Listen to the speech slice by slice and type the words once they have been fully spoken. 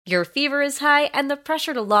Your fever is high and the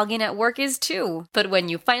pressure to log in at work is too. But when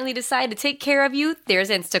you finally decide to take care of you, there's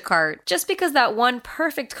Instacart. Just because that one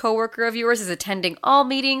perfect coworker of yours is attending all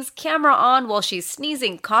meetings, camera on while she's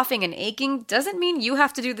sneezing, coughing, and aching, doesn't mean you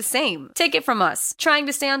have to do the same. Take it from us. Trying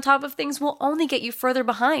to stay on top of things will only get you further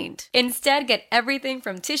behind. Instead, get everything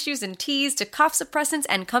from tissues and teas to cough suppressants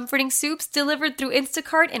and comforting soups delivered through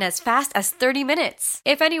Instacart in as fast as 30 minutes.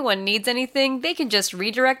 If anyone needs anything, they can just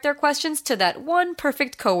redirect their questions to that one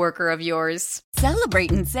perfect coworker of yours. Celebrate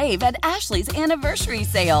and save at Ashley's Anniversary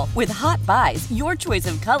Sale. With Hot Buys, your choice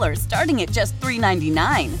of colors starting at just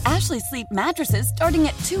 $3.99. Ashley Sleep mattresses starting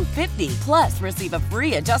at $2.50. Plus, receive a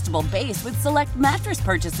free adjustable base with select mattress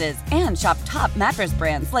purchases. And shop top mattress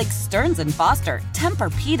brands like Stearns & Foster,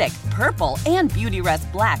 Tempur-Pedic, Purple, and Beautyrest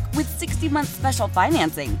Black with 60-month special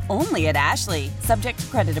financing. Only at Ashley. Subject to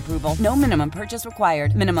credit approval. No minimum purchase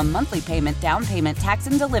required. Minimum monthly payment, down payment, tax,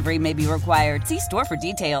 and delivery may be required. See store for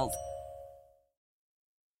details.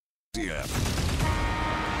 Hey,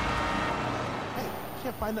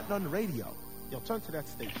 can't find nothing on the radio. Yo, turn to that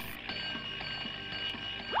station.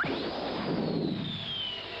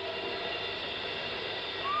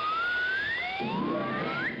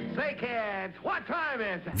 Say, kids, what time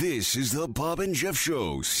is it? This is the Bob and Jeff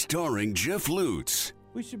Show, starring Jeff Lutz.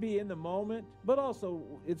 We should be in the moment, but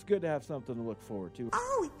also it's good to have something to look forward to.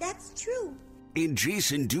 Oh, that's true. And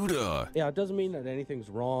Jason Duda. Yeah, it doesn't mean that anything's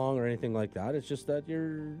wrong or anything like that. It's just that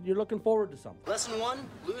you're looking forward to something. Lesson 1,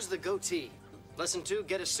 lose the goatee. Lesson 2,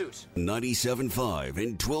 get a suit. 97.5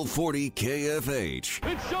 and 1240 KFH.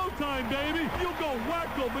 It's showtime, baby. You'll go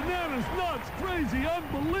wacko, bananas, nuts, crazy,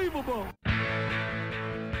 unbelievable.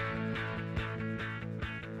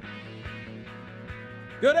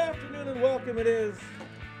 Good afternoon and welcome. It is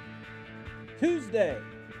Tuesday.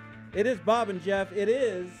 It is Bob and Jeff. It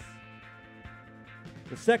is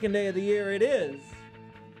the second day of the year. It is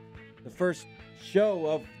the first show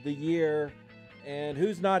of the year. And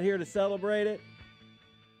who's not here to celebrate it?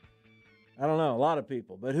 I don't know, a lot of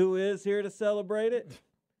people. But who is here to celebrate it?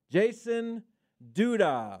 Jason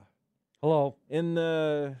Duda. Hello. In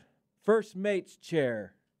the first mate's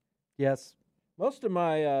chair. Yes. Most of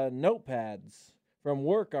my notepads from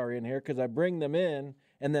work are in here because I bring them in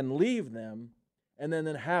and then leave them and then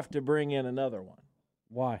have to bring in another one.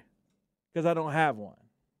 Why? Because I don't have one.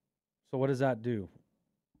 So what does that do?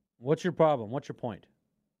 What's your problem? What's your point?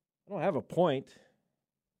 I don't have a point.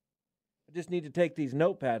 I just need to take these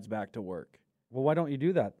notepads back to work. Well, why don't you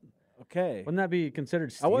do that? Okay. Wouldn't that be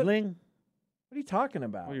considered stealing? What are you talking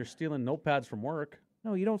about? Well, you're stealing notepads from work.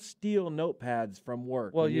 No, you don't steal notepads from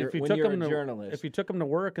work. Well, when you're a journalist. If you took them to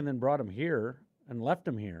work and then brought them here and left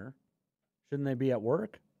them here, shouldn't they be at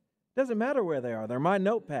work? Doesn't matter where they are. They're my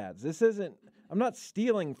notepads. This isn't. I'm not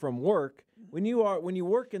stealing from work. When you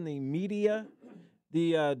work in the media,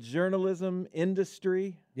 the journalism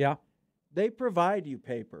industry, yeah, they provide you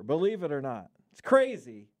paper. Believe it or not, it's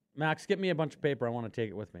crazy. Max, get me a bunch of paper. I want to take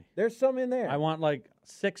it with me. There's some in there. I want like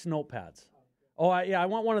 6 notepads. Oh, I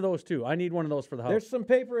want one of those too. I need one of those for the house. There's some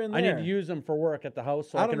paper in there. I need to use them for work at the house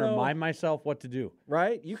so I can remind myself what to do.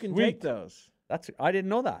 Right? You can Sweet. take those. I didn't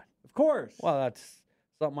know that. Of course. Well, that's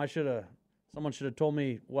something someone should have told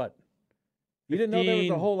me what? You didn't know there was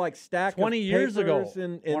a whole stack 20 of years ago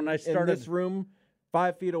when I started in this room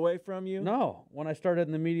 5 feet away from you? No, when I started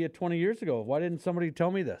in the media 20 years ago. Why didn't somebody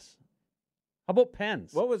tell me this? How about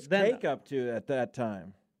pens? What was Cake up to at that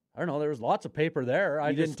time? I don't know. There was lots of paper there.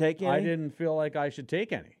 You didn't take any? I didn't feel like I should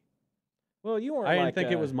take any. Well, you weren't. I didn't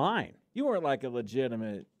think it was mine. You weren't like a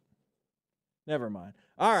legitimate. Never mind.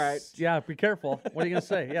 All right. Yeah, be careful. What are you gonna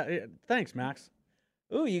say? Yeah, thanks, Max.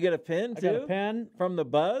 Ooh, you get a pen too? I got a pen from the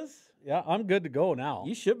Buzz. Yeah, I'm good to go now.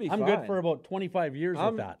 You should be. I'm good for about 25 years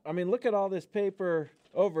with that. I mean, look at all this paper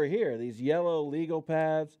over here. These yellow legal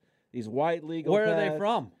pads. These white legal pads. Where are they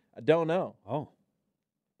from? I don't know. Oh,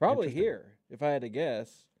 probably here, if I had to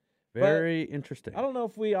guess. Very interesting. I don't know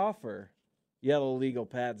if we offer yellow legal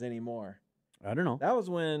pads anymore. I don't know. That was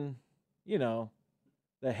when,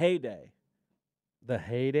 the heyday. The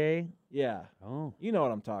heyday? Yeah. Oh. You know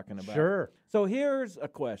what I'm talking about. Sure. So here's a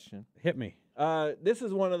question. Hit me. This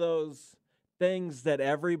is one of those things that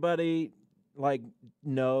everybody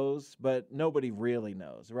knows, but nobody really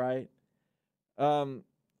knows, right? So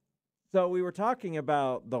we were talking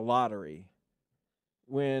about the lottery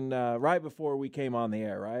when right before we came on the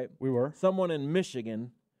air, right? We were. Someone in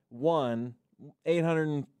Michigan won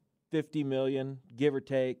 $850 million, give or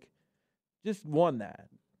take. Just won that,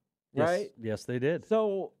 right? Yes, they did.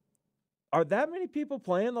 So are that many people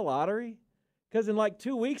playing the lottery? Because in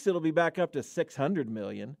 2 weeks, it'll be back up to $600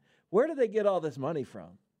 million. Where do they get all this money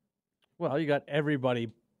from? Well, you got everybody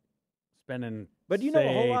spending But you know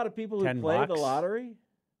a whole lot of people who $10. play the lottery?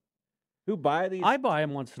 Who buy these? I buy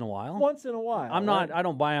them once in a while. Once in a while. I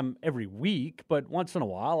don't buy them every week, but once in a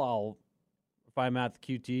while, if I'm at the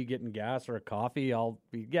QT getting gas or a coffee,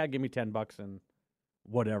 give me $10 and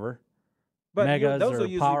whatever. But Megas those or will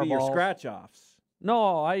usually be your Powerballs. scratch-offs.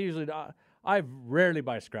 No, I rarely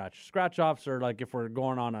buy scratch. Scratch-offs are like if we're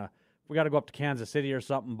going we got to go up to Kansas City or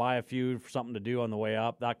something, buy a few for something to do on the way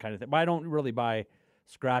up, that kind of thing. But I don't really buy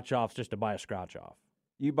scratch-offs just to buy a scratch-off.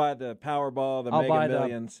 You buy the Powerball, the I'll Mega buy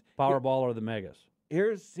Millions. the Powerball or the Megas.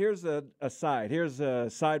 Here's a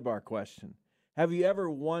sidebar question. Have you ever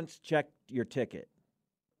once checked your ticket?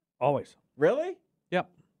 Always. Really? Yep.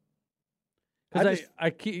 Because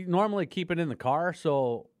I normally keep it in the car,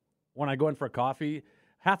 so when I go in for a coffee,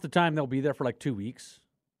 half the time they'll be there for like 2 weeks.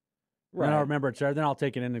 Right. Then I'll remember it's there, then I'll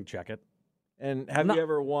take it in and check it. And have you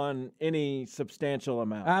ever won any substantial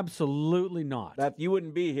amount? Absolutely not. That you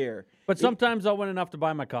wouldn't be here. But sometimes I'll win enough to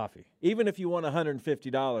buy my coffee. Even if you won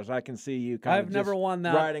 $150, I can see you I've never won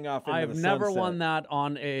that. Riding off into I've the never sunset. won that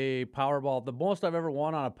on a Powerball. The most I've ever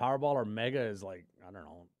won on a Powerball or Mega is like, I don't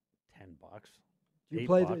know, $10. You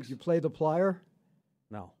 $8. play the plier?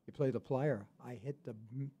 No. You play the plier. I hit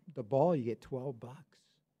the ball, you get $12.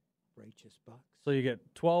 Righteous bucks. So you get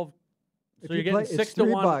 12. So you're play, getting 6 it's to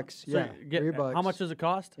 $3. 1. So Yeah, you get, $3. how much does it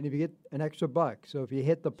cost? And if you get an extra buck, so if you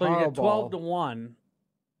hit the So you Powerball, get 12 to 1.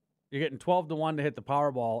 You're getting 12 to 1 to hit the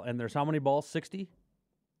Powerball, and there's how many balls? 60?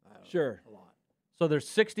 Sure. A lot. So there's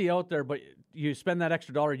 60 out there, but you spend that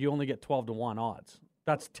extra dollar, you only get 12 to 1 odds.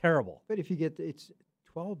 That's terrible. But if you get, it's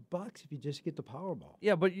 $12 if you just get the Powerball.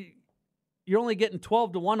 Yeah, but you're only getting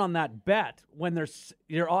 12 to 1 on that bet when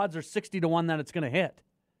your odds are 60 to 1 that it's going to hit.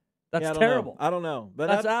 That's terrible. I don't know. But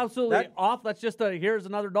that's absolutely off. That's just here's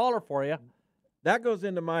another dollar for you. That goes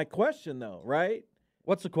into my question, though, right?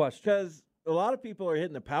 What's the question? Because a lot of people are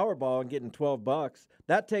hitting the Powerball and getting $12.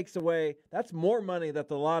 That takes away, that's more money that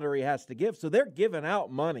the lottery has to give. So they're giving out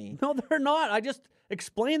money. No, they're not. I just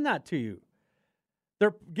explained that to you.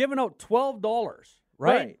 They're giving out $12,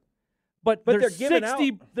 right? But there's they're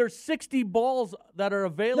 60. There's 60 balls that are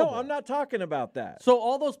available. No, I'm not talking about that. So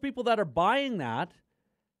all those people that are buying that,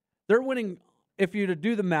 they're winning. If you to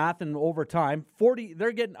do the math and over time, 40.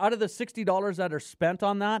 They're getting out of the $60 that are spent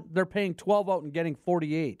on that. They're paying 12 out and getting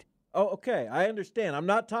 48. Oh, okay. I understand. I'm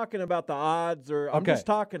not talking about the odds, I'm just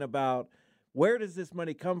talking about where does this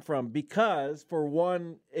money come from? Because for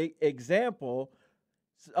one example,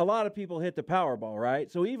 a lot of people hit the Powerball, right?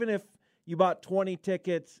 So even if you bought 20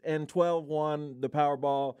 tickets and 12 won the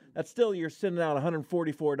Powerball, that's still you're sending out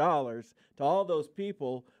 $144 to all those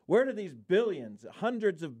people. Where do these billions,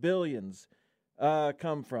 hundreds of billions,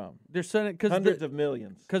 come from? They're sending hundreds of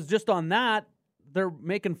millions. Because just on that, they're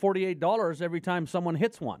making $48 every time someone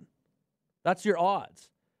hits one. That's your odds.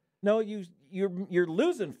 No, you're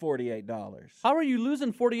losing $48. How are you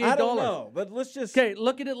losing $48? I don't know, but let's just... Okay,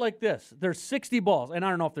 look at it like this. There's 60 balls, and I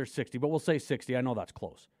don't know if there's 60, but we'll say 60. I know that's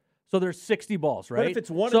close. So there's 60 balls, right? But if it's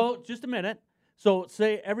one... So, just a minute. So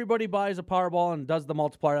say everybody buys a Powerball and does the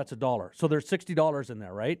multiplier, that's $1. So there's $60 in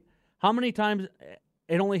there, right? How many times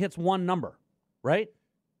it only hits one number, right?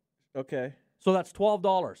 Okay. So that's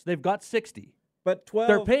 $12. They've got 60. But 12...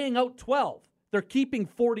 They're paying out 12. They're keeping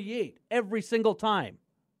 48 every single time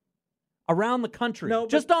around the country. No,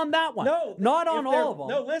 just on that one. No. Not on all of them.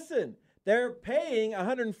 No, listen. They're paying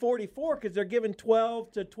 $144 because they're giving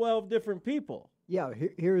 12 to 12 different people. Yeah,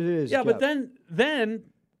 here it is. Yeah, Jeff. but then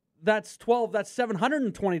that's 12. That's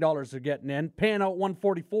 $720 they're getting in, paying out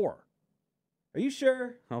 $144. Are you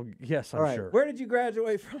sure? Oh, yes, I'm sure. Where did you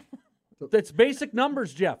graduate from? It's basic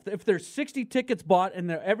numbers, Jeff. If there's 60 tickets bought and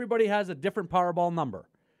everybody has a different Powerball number,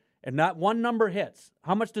 and that one number hits,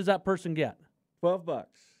 how much does that person get? $12.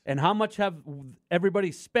 And how much have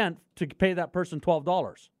everybody spent to pay that person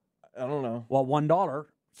 $12? I don't know. Well, $1,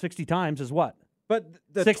 60 times is what? But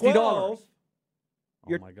the $60. 12,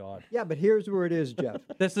 oh my God! Yeah, but here's where it is, Jeff.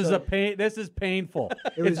 This is This is painful.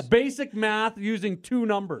 It's basic math using two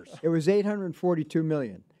numbers. It was $842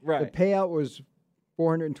 million. Right. The payout was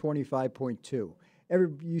 $425.2.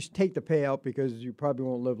 You take the payout because you probably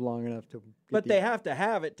won't live long enough to. But they have to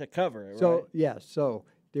have it to cover it, so, right? yes. So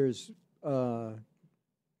there's 2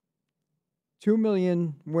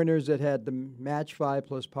 million winners that had the match 5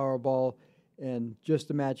 plus Powerball, and just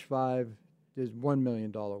the match 5 is $1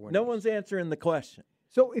 million winner. No one's answering the question.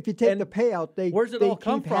 So if you take the payout, where's it all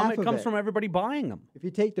come from? It comes from everybody buying them. If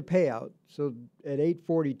you take the payout, so at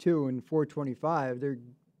 842 and 425, they're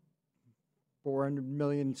 $400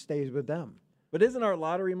 million stays with them. But isn't our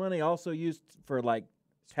lottery money also used for like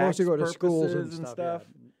supposed tax to go to purposes schools and stuff?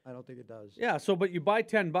 Yeah, I don't think it does. Yeah. So, but you buy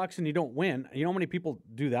 $10 and you don't win. You know how many people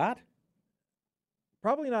do that?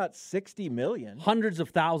 Probably not 60 million. Hundreds of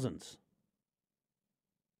thousands.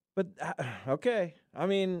 But, okay. I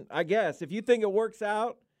mean, I guess. If you think it works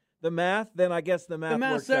out, the math, then I guess the math's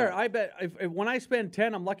works there. out. I bet if when I spend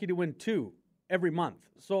 10, I'm lucky to win 2 every month.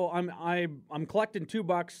 So I'm collecting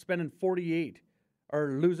 $2, spending 48,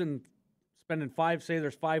 or spending 5. Say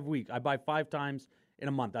there's 5 weeks. I buy 5 times in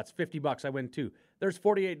a month. That's $50. I win 2. There's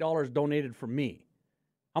 $48 donated from me.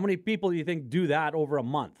 How many people do you think do that over a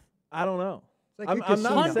month? I don't know. Like I'm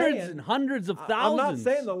not Hundreds saying, and hundreds of thousands. I'm not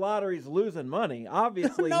saying the lottery's losing money.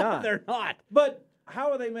 Obviously no, not. they're not. But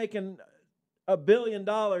how are they making $1 billion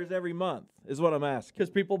every month is what I'm asking. Because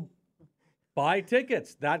people buy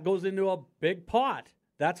tickets. That goes into a big pot.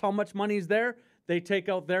 That's how much money's there. They take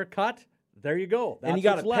out their cut. There you go. That's and you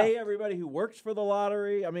got to left. pay everybody who works for the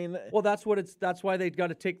lottery. I mean, well, that's why they got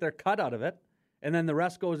to take their cut out of it, and then the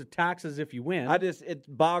rest goes to taxes if you win. It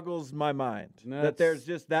boggles my mind that there's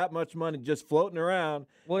just that much money just floating around,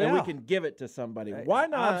 and we can give it to somebody. Why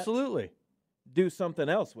not? Absolutely. Do something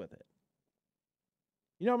else with it.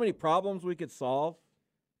 You know how many problems we could solve?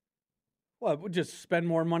 Well, we'll just spend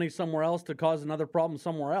more money somewhere else to cause another problem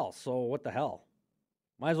somewhere else. So what the hell?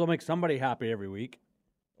 Might as well make somebody happy every week.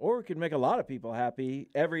 Or we could make a lot of people happy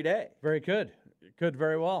every day. Very good. It could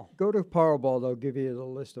very well. Go to Powerball, they'll give you the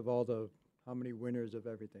list of how many winners of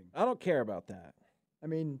everything. I don't care about that. I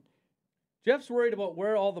mean, Jeff's worried about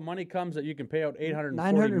where all the money comes that you can pay out $840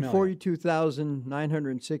 million.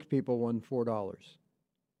 942,906 people won $4.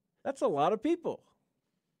 That's a lot of people.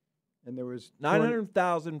 And there was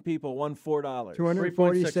 900,000 people won $4.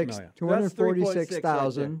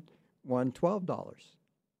 246,000 won $12.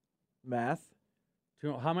 Math.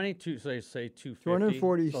 How many? Say 250.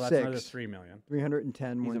 246. So that's another $3 million.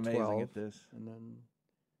 310 won 12. He's amazing at this. And then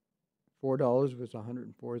 $4 was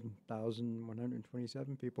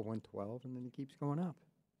 104,127 people won 12, and then it keeps going up.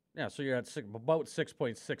 Yeah, so you're at about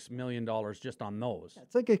 $6.6 million just on those.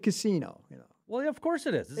 It's like a casino, you know. Well, yeah, of course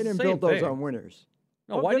it is. They didn't build those on winners.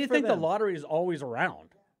 No, why do you think the lottery is always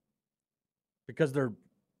around? Because they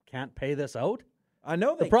can't pay this out? I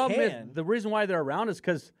know they The problem can. is, the reason why they're around is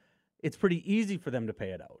because it's pretty easy for them to pay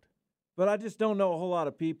it out. But I just don't know a whole lot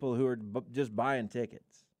of people who are just buying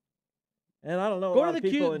tickets. And I don't know Go a lot of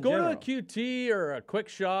people in general. to a QT or a quick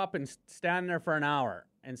shop and stand there for an hour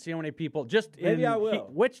and see how many people Maybe I will.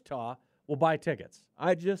 Wichita will buy tickets.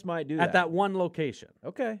 I just might do that. At that one location.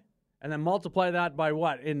 Okay. And then multiply that by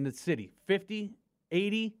what in the city? 50,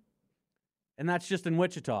 80? And that's just in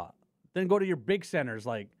Wichita. Then go to your big centers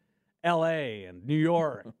like L.A. and New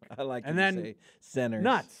York. I like and to then say centers.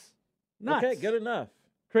 Nuts. Okay, good enough.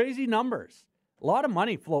 Crazy numbers. A lot of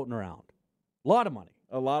money floating around. A lot of money.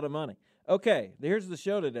 A lot of money. Okay, here's the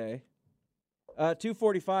show today.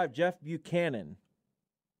 2:45, Jeff Buchanan.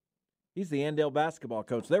 He's the Andale basketball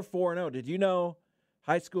coach. They're 4-0. Did you know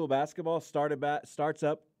high school basketball starts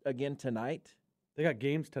up again tonight? They got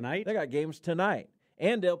games tonight? They got games tonight.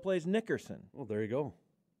 Andale plays Nickerson. Well, there you go.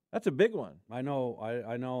 That's a big one. I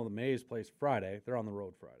know the Mays plays Friday. They're on the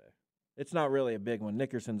road Friday. It's not really a big one.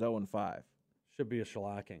 Nickerson's 0-5. Should be a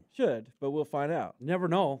shellacking. Should, but we'll find out. Never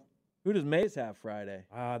know. Who does Mays have Friday?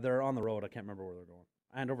 They're on the road. I can't remember where they're going.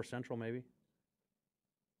 Andover Central, maybe.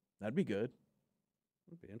 That'd be good.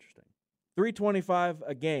 Would be interesting. 325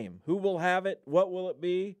 a game. Who will have it? What will it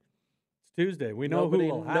be? It's Tuesday. We know who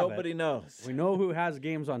will have it. Nobody knows. We know who has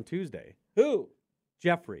games on Tuesday. Who?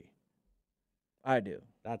 Jeffrey. I do.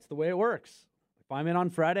 That's the way it works. If I'm in on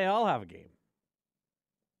Friday, I'll have a game.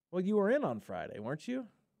 Well, you were in on Friday, weren't you?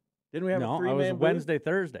 Didn't we have a three-man I was booth? Wednesday,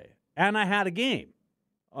 Thursday. And I had a game.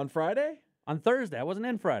 On Friday? On Thursday. I wasn't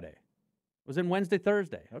in Friday. I was in Wednesday,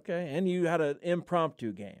 Thursday. Okay, and you had an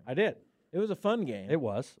impromptu game. I did. It was a fun game. It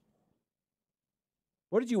was.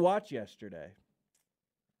 What did you watch yesterday?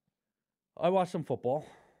 I watched some football.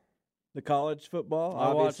 The college football,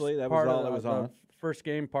 obviously. That was all that was on. First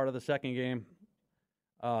game, part of the second game.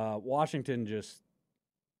 Washington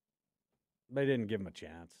they didn't give him a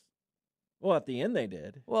chance. Well, at the end they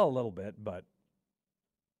did. Well, a little bit, but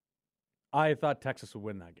I thought Texas would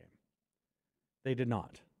win that game. They did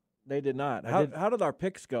not. They did not. How did our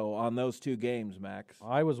picks go on those two games, Max?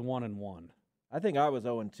 I was 1-1. I think I was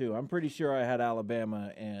 0-2. I'm pretty sure I had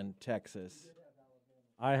Alabama and Texas.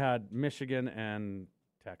 I had Michigan and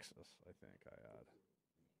Texas, I think I had.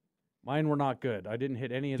 Mine were not good. I didn't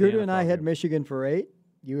hit any of the Duda and I had games. Michigan for 8.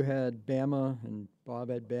 You had Bama, and Bob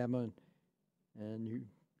had Bama, and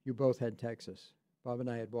you both had Texas. Bob and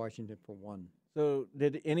I had Washington for 1. So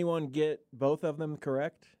did anyone get both of them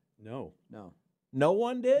correct? No. No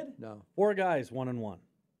one did? No. 4 guys, 1-1.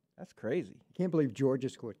 That's crazy. I can't believe Georgia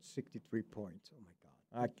scored 63 points. Oh, my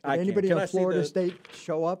God. I Did anybody can't. on Florida State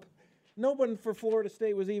show up? no one for Florida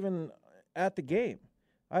State was even at the game.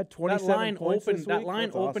 I had 27 points this week. That line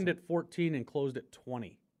That's opened awesome. at 14 and closed at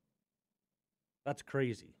 20. That's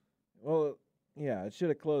crazy. Well, yeah, it should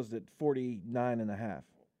have closed at 49.5.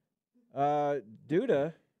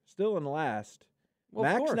 Duda still in last. Well,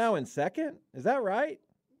 of Max course. now in second. Is that right?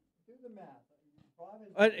 Do the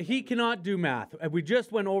math. He cannot do math. We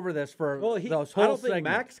just went over this for those I whole don't think segment.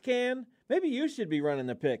 Max can. Maybe you should be running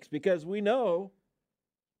the picks because we know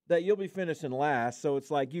that you'll be finishing last. So it's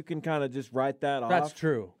like you can kind of just write that off. That's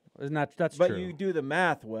true. Isn't that's but true? you do the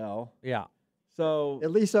math well. Yeah, So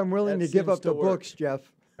At least I'm willing to that give seems up the to work. books, Jeff.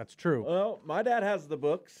 that's true. Well, my dad has the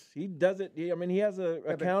books. He does it. He has a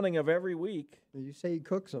accounting of every week. You say he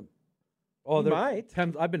cooks them. He might.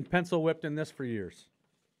 I've been pencil whipped in this for years.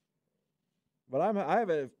 But I have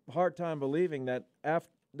a hard time believing that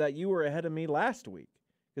that you were ahead of me last week.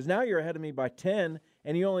 Because now you're ahead of me by 10,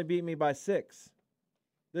 and you only beat me by 6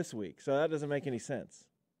 this week. So that doesn't make any sense.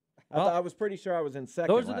 Well, I was pretty sure I was in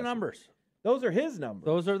second. Those are the last numbers. week. Those are his numbers.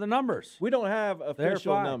 Those are the numbers. We don't have They're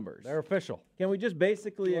official fine. numbers. They're official. Can we just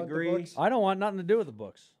basically You want the agree? books? I don't want nothing to do with the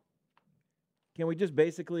books. Can we just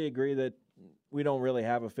basically agree that we don't really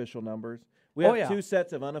have official numbers? We Oh, have yeah. 2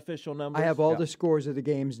 sets of unofficial numbers. I have all Yeah. the scores of the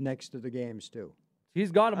games next to the games, too.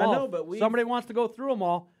 He's got them I all. know, but somebody wants to go through them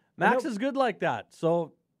all. Max know. is good like that.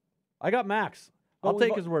 So I got Max. But I'll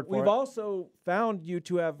take his word for We've it. also found you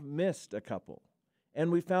to have missed a couple.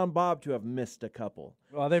 And we found Bob to have missed a couple.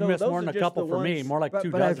 Well, they So missed those more are than a just couple the for me, ones- more like But,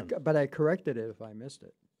 2 but, dozen. but I corrected it if I missed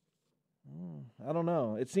it. I don't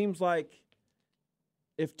know. It seems like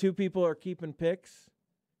if 2 people are keeping picks,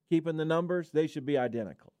 keeping the numbers, they should be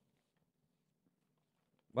identical.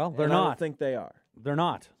 Well, they're And I not. don't think they are. They're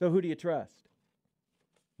not. So who do you trust?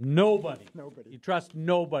 Nobody. Nobody. You trust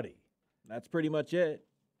nobody. That's pretty much it.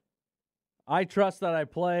 I trust that I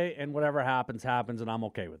play, and whatever happens, happens, and I'm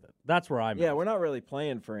okay with it. That's where I'm Yeah, at. we're not really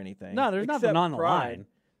playing for anything. No, there's nothing except on the pride. line.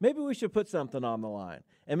 Maybe we should put something on the line.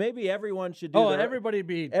 And maybe everyone should do Everybody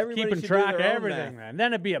be everybody keeping should do track of their own everything, math. man.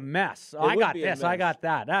 Then it'd be a mess. I would got be a this, I mess. got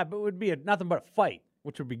that. That would be nothing but a fight,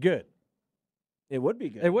 which would be good. It would be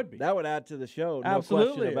good. It would be. That would add to the show. No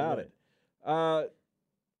Absolutely question it about would. it.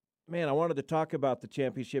 Man, I wanted to talk about the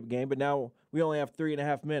championship game, but now we only have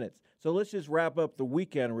 3.5 minutes. So let's just wrap up the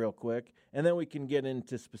weekend real quick, and then we can get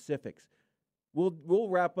into specifics. We'll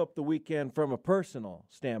wrap up the weekend from a personal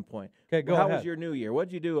standpoint. Okay, go How ahead. was your New Year?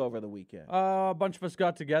 What'd you do over the weekend? A bunch of us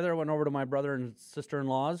got together, went over to my brother and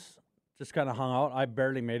sister-in-law's, just kind of hung out. I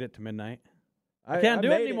barely made it to midnight. I can't do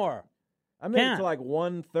it made anymore. I made it Can't. to like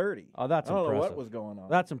 1:30. Oh, that's I don't impressive. know what was going on.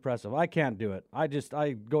 That's impressive. I can't do it. I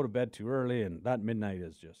go to bed too early, and that midnight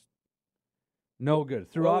is just no good.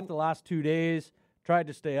 Throughout the last 2 days, tried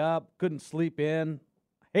to stay up, couldn't sleep in.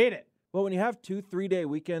 Hate it. Well, when you have 2 3-day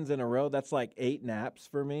weekends in a row, that's like 8 naps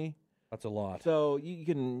for me. That's a lot. So you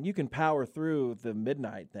can power through the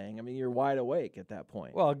midnight thing. I mean, you're wide awake at that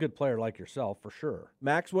point. Well, a good player like yourself, for sure.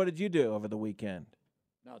 Max, what did you do over the weekend?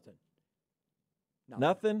 Nothing.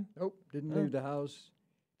 Nothing? Nope. Didn't leave the house.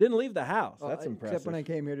 Didn't leave the house. Oh, That's impressive. Except when I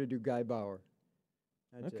came here to do Guy Bauer.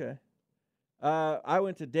 That's Okay. it. I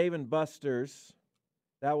went to Dave & Buster's.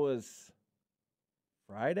 That was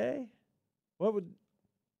Friday?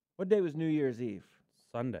 What day was New Year's Eve?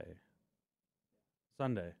 Sunday.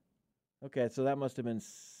 Okay, so that must have been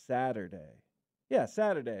Saturday. Yeah,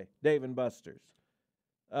 Saturday, Dave & Buster's.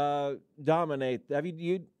 Dominate. Have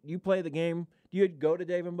you play the game? Do you go to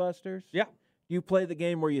Dave & Buster's? Yeah. Do you play the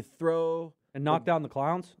game where you throw And knock down the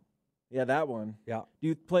clowns? Yeah, that one. Yeah. Do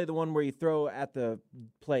you play the one where you throw at the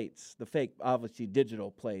plates, the fake, obviously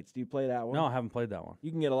digital plates? Do you play that one? No, I haven't played that one.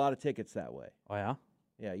 You can get a lot of tickets that way. Oh, yeah?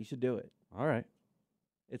 Yeah, you should do it. All right.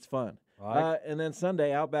 It's fun. All right. And then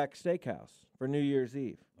Sunday, Outback Steakhouse for New Year's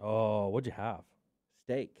Eve. Oh, what'd you have?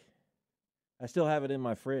 Steak. I still have it in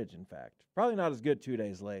my fridge, in fact. Probably not as good 2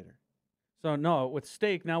 days later. So, no, with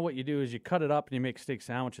steak, now what you do is you cut it up and you make steak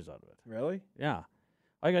sandwiches out of it. Really? Yeah.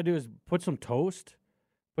 All you got to do is put some toast,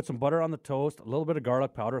 put some butter on the toast, a little bit of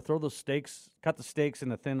garlic powder, throw those steaks, cut the steaks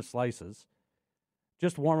into thin slices,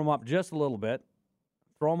 just warm them up just a little bit,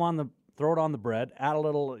 throw it on the bread, add a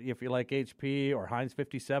little, if you like HP or Heinz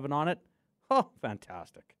 57 on it. Oh,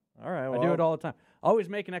 fantastic. All right. I do it all the time. I always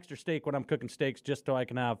make an extra steak when I'm cooking steaks just so I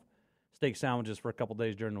can have steak sandwiches for a couple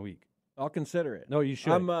days during the week. I'll consider it. No, you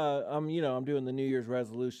should. I'm doing the New Year's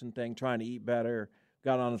resolution thing, trying to eat better.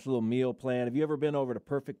 Got on this little meal plan. Have you ever been over to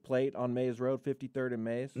Perfect Plate on Mays Road, 53rd and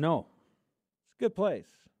Mays? No. It's a good place.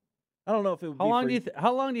 I don't know if it would How be long for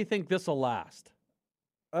how long do you think this will last?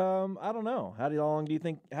 I don't know. How long do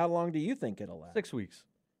you think it'll last? 6 weeks.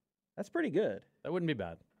 That's pretty good. That wouldn't be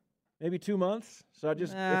bad. Maybe 2 months. So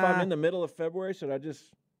if Nah. I'm in the middle of February, should I just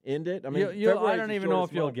end it? I mean, I don't even know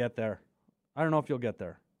if you'll get there. I don't know if you'll get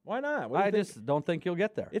there. Why not? I just don't think you'll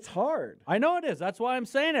get there. It's hard. I know it is. That's why I'm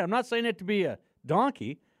saying it. I'm not saying it to be a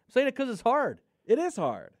donkey. I'm saying it because it's hard. It is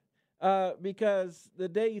hard. Because the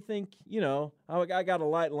day you think, I got a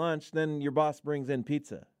light lunch, then your boss brings in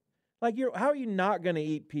pizza. Like, how are you not going to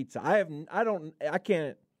eat pizza? I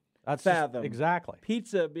can't fathom exactly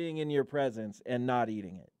pizza being in your presence and not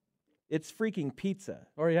eating it. It's freaking pizza.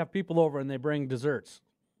 Or you have people over and they bring desserts.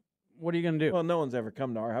 What are you going to do? Well, no one's ever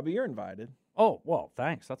come to our house, but you're invited. Oh, well,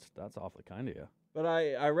 thanks. That's awfully kind of you. But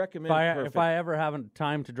I recommend if I ever have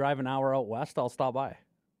time to drive an hour out west, I'll stop by.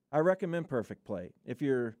 I recommend Perfect Plate. If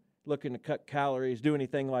you're looking to cut calories, do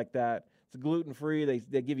anything like that. It's gluten-free.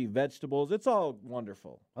 They give you vegetables. It's all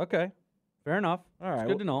wonderful. Okay. Fair enough. All right. It's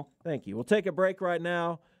good to know. Thank you. We'll take a break right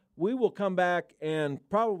now. We will come back and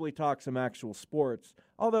probably talk some actual sports,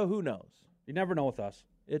 although who knows? You never know with us.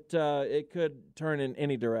 It could turn in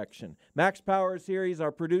any direction. Max Power is here. He's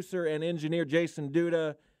our producer and engineer, Jason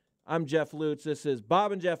Duda. I'm Jeff Lutz. This is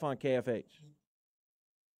Bob and Jeff on KFH.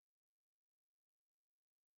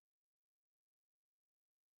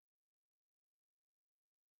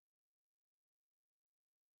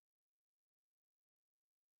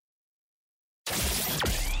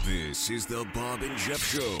 This is the Bob and Jeff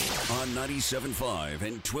Show on 97.5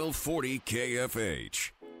 and 1240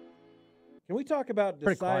 KFH. Can we talk about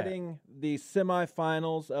deciding the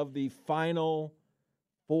semifinals of the final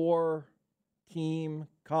 4-team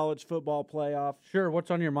college football playoff? Sure.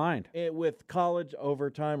 What's on your mind? With college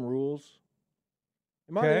overtime rules.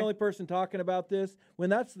 Am I the only person talking about this? When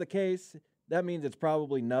that's the case, that means it's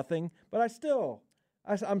probably nothing. But it's still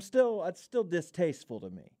distasteful to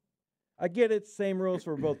me. I get it, same rules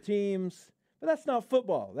for both teams, but that's not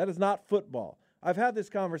football. That is not football. I've had this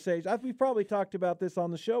conversation. We've probably talked about this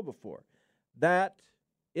on the show before. That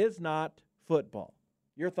is not football.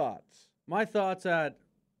 Your thoughts? My thoughts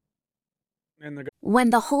When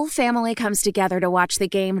the whole family comes together to watch the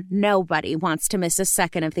game, nobody wants to miss a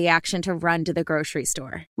second of the action to run to the grocery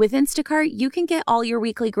store. With Instacart, you can get all your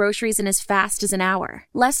weekly groceries in as fast as an hour.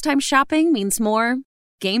 Less time shopping means more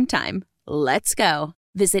game time. Let's go.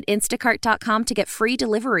 Visit instacart.com to get free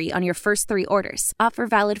delivery on your first 3 orders. Offer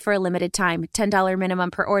valid for a limited time. $10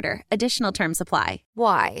 minimum per order. Additional terms apply.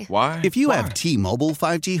 Why? If you have T-Mobile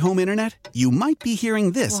 5G home internet, you might be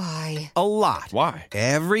hearing this a lot. Why?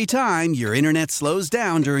 Every time your internet slows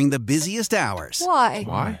down during the busiest hours.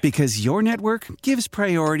 Why? Because your network gives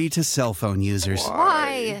priority to cell phone users.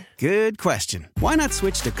 Why? Good question. Why not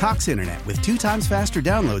switch to Cox Internet with 2 times faster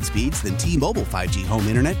download speeds than T-Mobile 5G home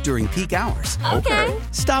internet during peak hours? Okay.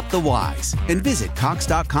 Stop the whys and visit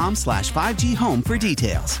cox.com/5G home for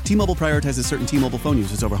details. T-Mobile prioritizes certain T-Mobile phone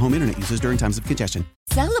users over home internet users during times of congestion.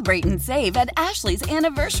 Celebrate and save at Ashley's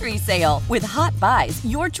Anniversary Sale. With Hot Buys,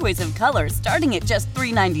 your choice of colors starting at just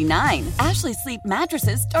 $3.99. Ashley Sleep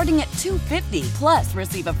mattresses starting at $2.50. Plus,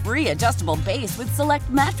 receive a free adjustable base with select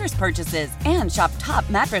mattress purchases. And shop top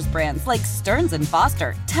mattress brands like Stearns &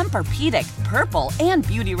 Foster, Tempur-Pedic, Purple, and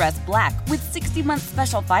Beautyrest Black with 60-month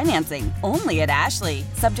special financing. Only at Ashley.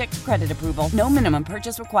 Subject to credit approval. No minimum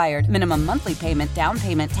purchase required. Minimum monthly payment, down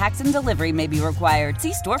payment, tax, and delivery may be required.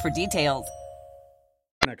 See store for details.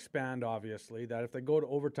 Expand, obviously, that if they go to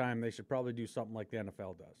overtime, they should probably do something like the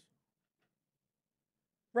NFL does.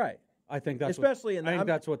 Right. I think that's that's what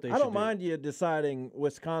they should do. I don't mind you deciding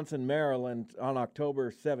Wisconsin, Maryland on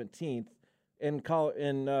October 17th in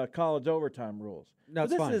college overtime rules.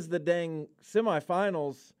 That's fine. This is the dang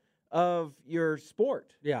semifinals of your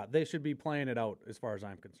sport. Yeah, they should be playing it out as far as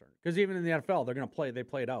I'm concerned. Because even in the NFL, they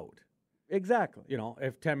play it out. Exactly. You know,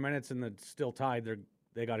 if 10 minutes and it's still tied,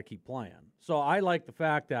 they got to keep playing. So I like the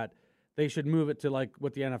fact that they should move it to like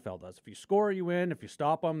what the NFL does. If you score, you win. If you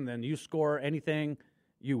stop them, then you score anything,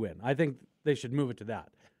 you win. I think they should move it to that.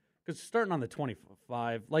 Because starting on the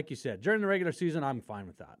 25, like you said, during the regular season, I'm fine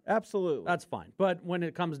with that. Absolutely. That's fine. But when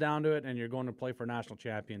it comes down to it and you're going to play for a national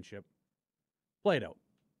championship, play it out.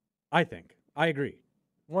 I think. I agree.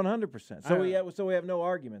 100%. So we have no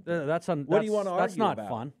argument there. What do you want to argue about? That's not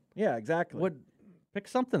fun. Yeah, exactly. Pick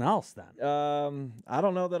something else then. I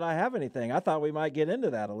don't know that I have anything. I thought we might get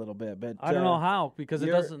into that a little bit, but I don't know how because it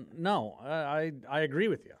doesn't. No, I agree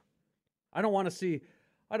with you. I don't want to see.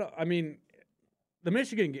 I mean, the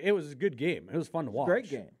Michigan. It was a good game. It was fun to watch. Great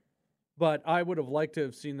game. But I would have liked to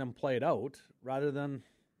have seen them play it out rather than.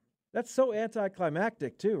 That's so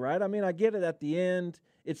anticlimactic too, right? I mean, I get it at the end.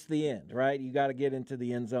 It's the end, right? You got to get into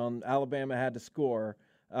the end zone. Alabama had to score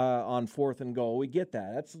on 4th and goal. We get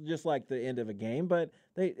that. That's just like the end of a game. But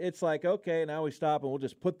it's like, okay, now we stop and we'll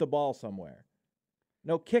just put the ball somewhere.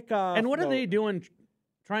 No kickoff. And what are they doing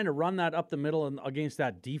trying to run that up the middle and against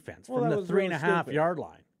that defense Well, from that the was 3.5 really yard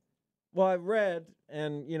line? Well, I've read,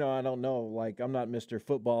 and I don't know. Like, I'm not Mr.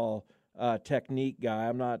 Football technique guy.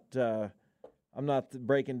 I'm not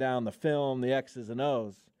breaking down the film, the X's and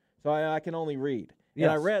O's. So I can only read. Yes.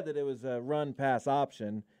 And I read that it was a run pass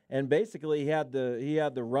option, and basically he had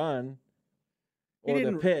the run or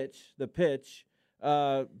the pitch,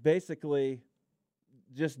 basically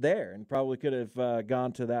just there, and probably could have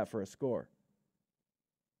gone to that for a score.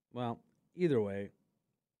 Well, either way,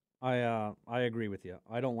 I agree with you.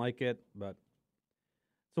 I don't like it, but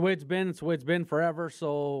it's the way it's been. It's the way it's been forever.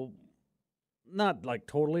 So, not like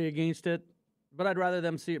totally against it, but I'd rather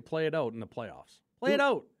them see it play it out in the playoffs. Play it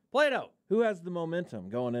out. Who has the momentum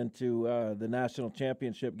going into the national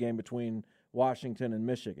championship game between Washington and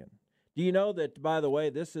Michigan? Do you know that, by the way,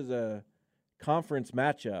 this is a conference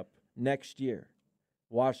matchup next year,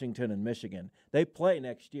 Washington and Michigan? They play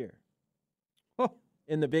next year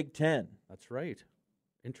in the Big Ten. That's right.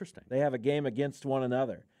 Interesting. They have a game against one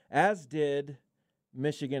another, as did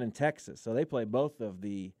Michigan and Texas. So they play both of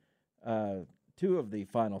the two of the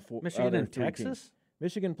Final Four. Michigan and Texas? Teams.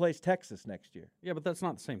 Michigan plays Texas next year. Yeah, but that's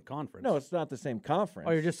not the same conference. No, it's not the same conference.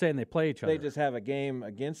 Oh, you're just saying they play each other. They just have a game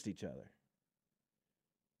against each other.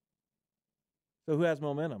 So who has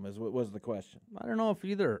momentum was the question. I don't know if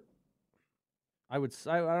either. I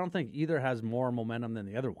don't think either has more momentum than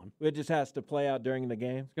the other one. It just has to play out during the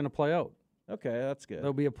game? It's going to play out. Okay, that's good.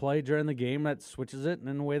 There'll be a play during the game that switches it, and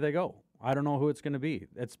then away they go. I don't know who it's going to be.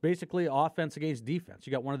 It's basically offense against defense.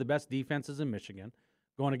 You got one of the best defenses in Michigan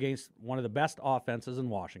going against one of the best offenses in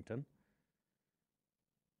Washington.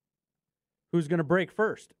 Who's going to break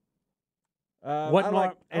first? I'm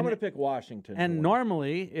going to pick Washington. And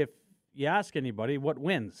normally, if you ask anybody what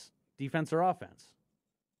wins, defense or offense,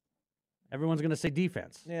 everyone's going to say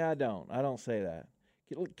defense. Yeah, I don't say that.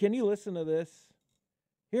 Can you listen to this?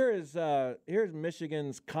 Here's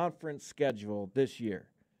Michigan's conference schedule this year.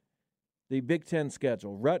 The Big Ten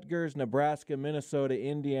schedule: Rutgers, Nebraska, Minnesota,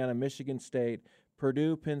 Indiana, Michigan State,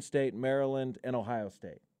 Purdue, Penn State, Maryland, and Ohio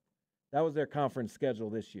State. That was their conference schedule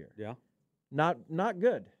this year. Yeah. Not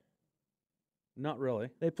good. Not really.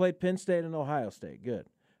 They played Penn State and Ohio State. Good.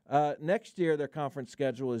 Next year, their conference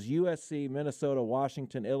schedule is USC, Minnesota,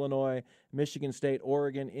 Washington, Illinois, Michigan State,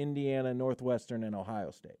 Oregon, Indiana, Northwestern, and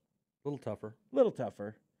Ohio State. A little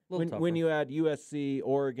tougher. When you add USC,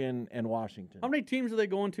 Oregon, and Washington. How many teams are they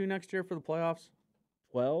going to next year for the playoffs?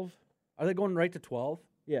 12. Are they going right to 12?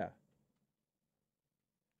 Yeah.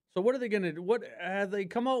 So what are they going to do? What have they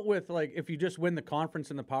come out with? Like, if you just win the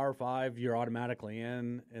conference in the Power 5, you're automatically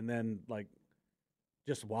in, and then like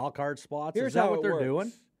just wild card spots? Here's Is that how what they're works.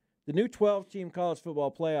 doing? The new 12-team college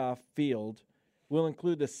football playoff field will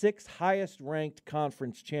include the 6 highest-ranked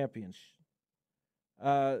conference champions.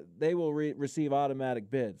 They will receive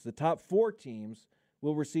automatic bids. The top 4 teams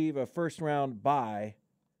will receive a first-round bye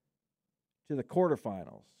to the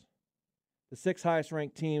quarterfinals. The 6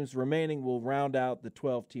 highest-ranked teams remaining will round out the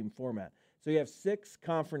 12-team format. So you have 6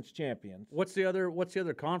 conference champions. What's the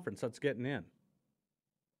other conference that's getting in?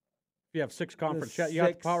 If you have 6 conference, you got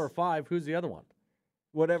the Power 5. Who's the other one?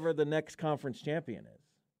 Whatever the next conference champion is.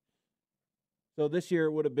 So this year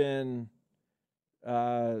it would have been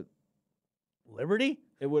Liberty?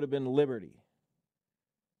 It would have been Liberty.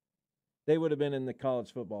 They would have been in the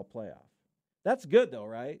college football playoff. That's good, though,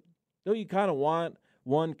 right? Don't you kind of want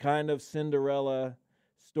one kind of Cinderella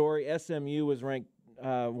story? SMU was ranked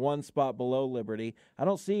 1 spot below Liberty. I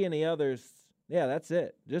don't see any others. Yeah, that's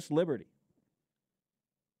it. Just Liberty.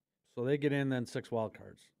 So they get in then 6 wild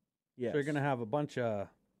cards. Yes. So you're going to have a bunch of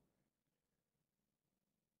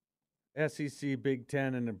SEC, Big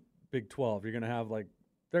 10, and the Big 12. You're going to have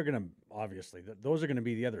they're going to, obviously, those are going to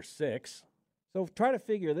be the other 6. So try to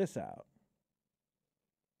figure this out.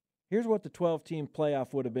 Here's what the 12-team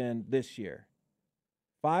playoff would have been this year.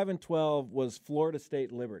 5-12 was Florida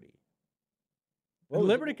State Liberty.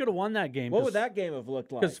 Liberty could have won that game. What would that game have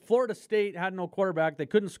looked like? Because Florida State had no quarterback. They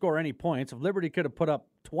couldn't score any points. If Liberty could have put up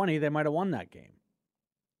 20, they might have won that game.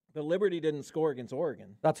 But Liberty didn't score against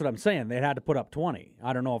Oregon. That's what I'm saying. They had to put up 20.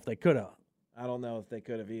 I don't know if they could have. I don't know if they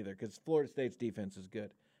could have either, because Florida State's defense is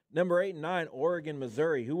good. Number 8 and 9, Oregon,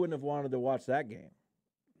 Missouri. Who wouldn't have wanted to watch that game?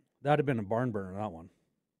 That would have been a barn burner, that one.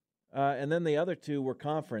 And then the other 2 were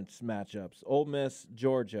conference matchups: Ole Miss,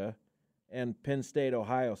 Georgia, and Penn State,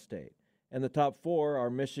 Ohio State. And the top 4 are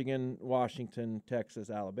Michigan, Washington, Texas,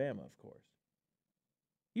 Alabama, of course.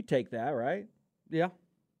 You take that, right? Yeah.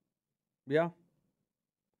 Yeah.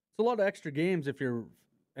 It's a lot of extra games if you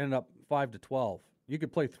end up 5-12. You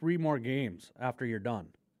could play 3 more games after you're done.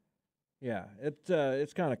 Yeah,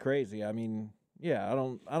 it's kind of crazy. I mean, yeah,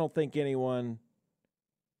 I don't think anyone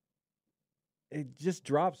it just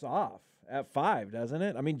drops off at 5, doesn't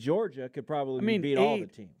it? I mean, Georgia could probably beat all the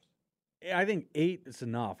teams. I think 8 is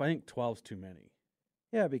enough. I think 12's too many.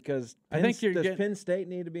 Yeah, because Penn State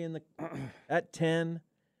need to be in the at 10?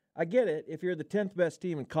 I get it. If you're the 10th best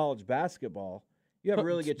team in college basketball, you have a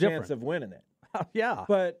really good chance of winning it. Yeah.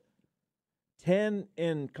 But 10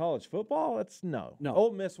 in college football, that's no.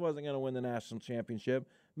 Ole Miss wasn't going to win the national championship.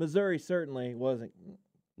 Missouri certainly wasn't.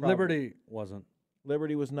 Liberty wasn't.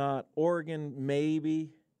 Liberty was not. Oregon,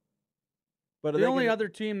 maybe. But the only other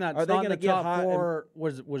team that's not in the top 4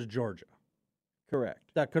 was Georgia.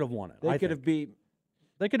 Correct. That could have won it. They could have beat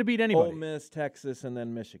anybody. Ole Miss, Texas, and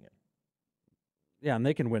then Michigan. Yeah, and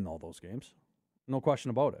they can win all those games. No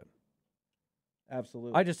question about it.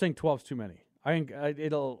 Absolutely. I just think 12's too many. I think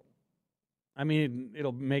it'll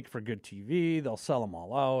make for good TV. They'll sell them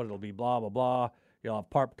all out. It'll be blah, blah, blah. You'll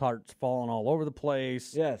have Pop-Tarts falling all over the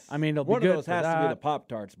place. Yes. I mean, it'll be one good of those for has that. to be the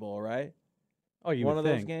Pop-Tarts Bowl, right? Oh, you would think.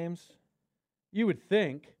 One of those games? You would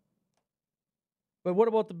think. But what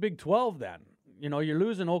about the Big 12 then? You know, you're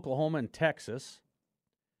losing Oklahoma and Texas.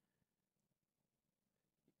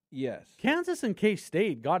 Yes. Kansas and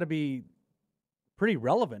K-State got to be pretty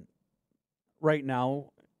relevant right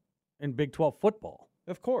now in Big 12 football.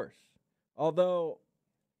 Of course. Although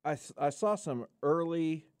I saw some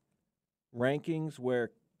early rankings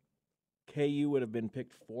where KU would have been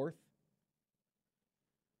picked 4th.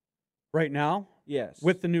 Right now? Yes.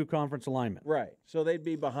 With the new conference alignment. Right. So they'd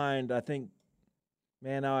be behind, I think,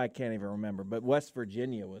 now I can't even remember, but West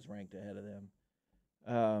Virginia was ranked ahead of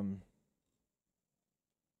them.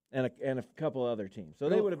 And a couple other teams. So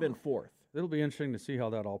they would have been 4th. It'll be interesting to see how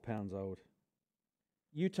that all pans out.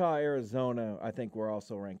 Utah, Arizona, I think were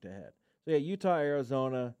also ranked ahead. So, yeah, Utah,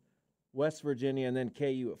 Arizona, West Virginia, and then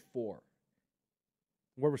KU at 4.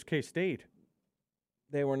 Where was K-State?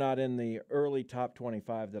 They were not in the early top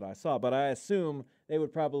 25 that I saw, but I assume they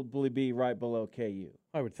would probably be right below KU.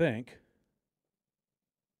 I would think.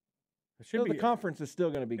 So the conference is still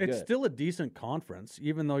going to be good. It's still a decent conference,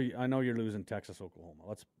 even though I know you're losing Texas, Oklahoma.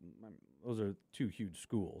 Those are 2 huge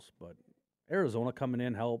schools, but Arizona coming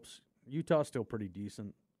in helps. Utah's still pretty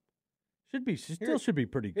decent. Should be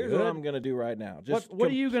pretty good. Here's what I'm going to do right now.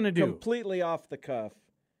 What are you going to do? Completely off the cuff.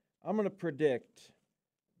 I'm going to predict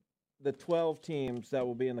the 12 teams that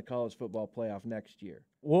will be in the college football playoff next year.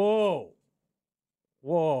 Whoa.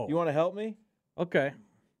 You want to help me? Okay.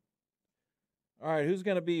 All right, who's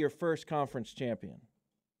going to be your first conference champion?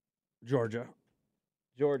 Georgia.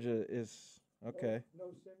 Georgia is okay. No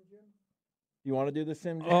Sim Jim? You want to do the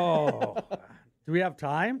Sim Jim? Oh. Do we have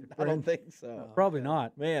time? I don't think so. Probably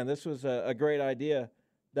not. Man, this was a great idea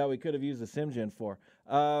that we could have used the SimGen for.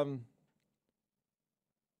 I'm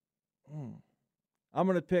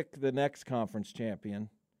going to pick the next conference champion,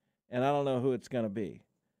 and I don't know who it's going to be.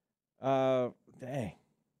 Dang.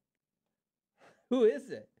 Who is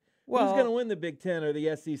it? Well, who's going to win the Big 10 or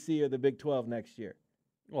the SEC or the Big 12 next year?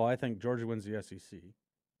 Well, I think Georgia wins the SEC.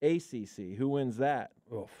 ACC, who wins that?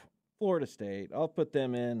 Oof. Florida State. I'll put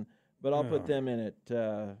them in, but I'll put them in at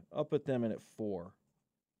 4.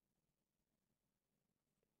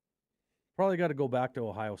 Probably got to go back to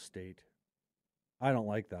Ohio State. I don't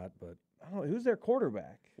like that, but I don't know who's their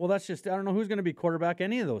quarterback. Well, that's just I don't know who's going to be quarterback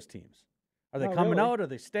any of those teams. Are they coming out? Are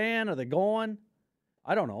they staying? Are they going?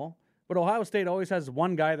 I don't know. But Ohio State always has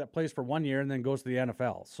one guy that plays for 1 year and then goes to the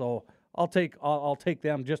NFL. So I'll take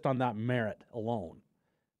them just on that merit alone.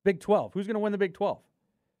 Big 12. Who's going to win the Big 12?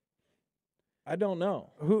 I don't know.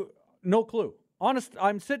 No clue. Honest,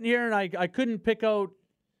 I'm sitting here and I couldn't pick out.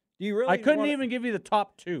 Do you really? I couldn't even give you the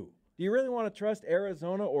top 2. Do you really want to trust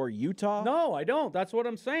Arizona or Utah? No, I don't. That's what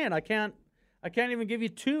I'm saying. I can't even give you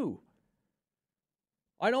 2.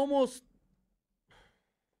 I'd almost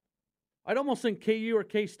think KU or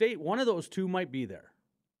K-State, one of those 2 might be there.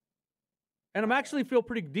 And I'm actually feel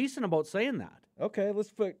pretty decent about saying that. Okay,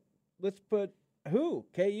 let's put who?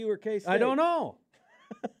 KU or K-State? I don't know.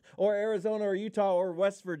 Or Arizona or Utah or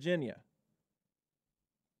West Virginia.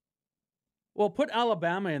 Well, put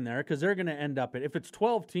Alabama in there because they're going to end up if it's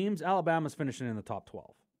 12 teams, Alabama's finishing in the top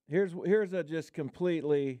 12. Here's a just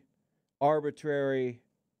completely arbitrary.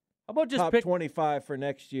 How about just top pick 25 for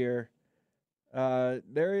next year?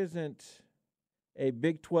 There isn't a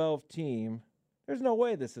Big 12 team. There's no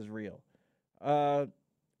way this is real.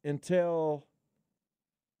 Until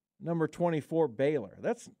number 24, Baylor.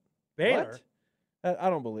 That's Baylor. What?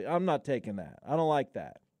 I don't believe. I'm not taking that. I don't like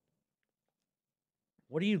that.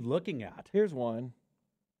 What are you looking at? Here's one.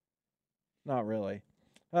 Not really.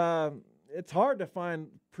 It's hard to find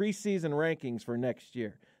preseason rankings for next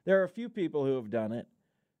year. There are a few people who have done it.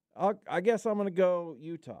 I guess I'm going to go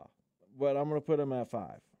Utah, but I'm going to put them at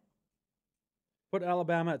 5. Put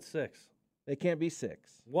Alabama at 6. They can't be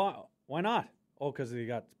 6. Why not? Oh, because you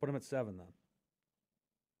got put them at 7 then.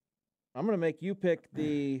 I'm going to make you pick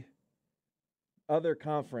the other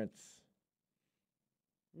conference.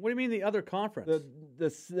 What do you mean the other conference? The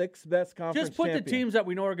 6 best conference Just put champion. the teams that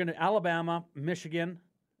we know are going to Alabama, Michigan.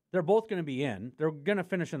 They're both going to be in. They're going to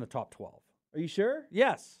finish in the top 12. Are you sure?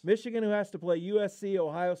 Yes. Michigan, who has to play USC,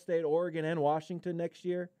 Ohio State, Oregon, and Washington next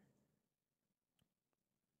year.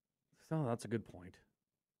 So that's a good point.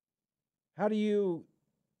 How do you...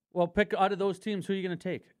 Well, pick out of those teams, who are you going to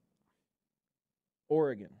take?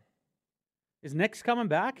 Oregon. Is Nick's coming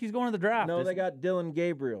back? He's going to the draft. No, they got Dylan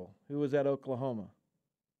Gabriel, who was at Oklahoma.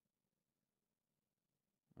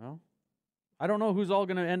 Well, I don't know who's all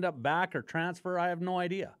going to end up back or transfer. I have no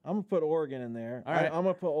idea. I'm going to put Oregon in there. All right. I'm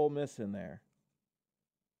going to put Ole Miss in there.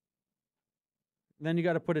 Then you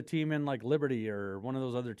got to put a team in like Liberty or one of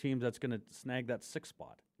those other teams that's going to snag that 6th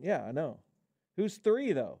spot. Yeah, I know. Who's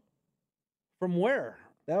 3, though? From where?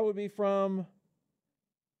 That would be from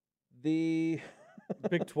the...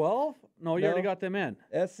 Big 12? No, you already got them in.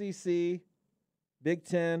 SEC, Big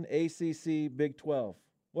 10, ACC, Big 12.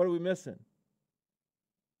 What are we missing?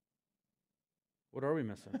 What are we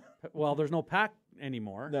missing? Well, there's no Pac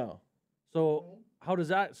anymore. No. So how does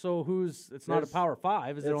that? So it's not a Power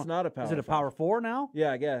 5? It's not a Power 5. Is it a Power 4 now?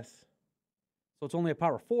 Yeah, I guess. So it's only a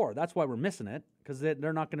Power 4. That's why we're missing it, because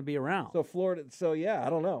they're not going to be around. So Florida. So yeah, I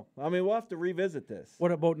don't know. I mean, we'll have to revisit this.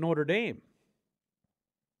 What about Notre Dame?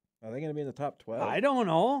 Are they going to be in the top 12? I don't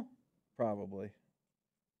know. Probably.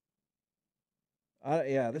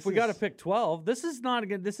 Yeah. If we got to pick 12, this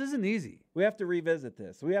isn't easy. We have to revisit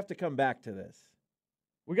this. We have to come back to this.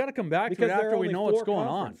 We got to come back to it after we know what's going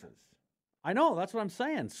on. I know, that's what I'm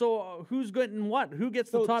saying. So who's getting what? Who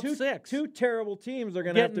gets the top 6? 2 terrible teams are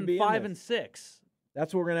going to have to be 5 and 6.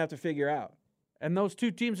 That's what we're going to have to figure out. And those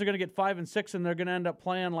 2 teams are going to get 5 and 6, and they're going to end up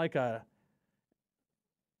playing like a.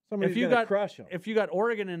 Somebody's going to crush them. If you got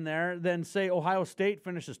Oregon in there, then say Ohio State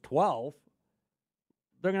finishes 12,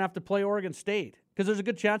 they're going to have to play Oregon State, because there's a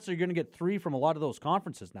good chance that you're going to get 3 from a lot of those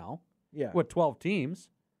conferences now. Yeah. With 12 teams.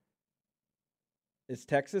 Is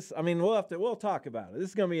Texas? I mean, we'll talk about it. This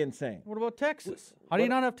is going to be insane. What about Texas? How do you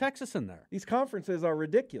not have Texas in there? These conferences are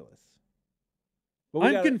ridiculous.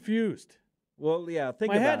 I'm confused. Well, yeah,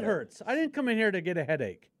 think about it. My head head hurts. I didn't come in here to get a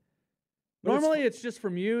headache. But normally it's just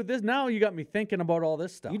from you. Now you got me thinking about all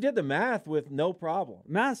this stuff. You did the math with no problem.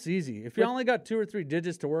 Math's easy. If you only got 2 or 3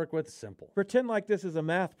 digits to work with, it's simple. Pretend like this is a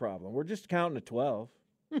math problem. We're just counting to 12.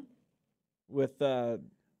 We're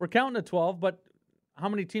counting to 12, but how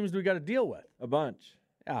many teams do we got to deal with? A bunch.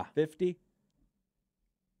 Yeah. 50?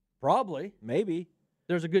 Probably. Maybe.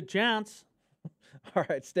 There's a good chance. All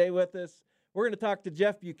right, stay with us. We're going to talk to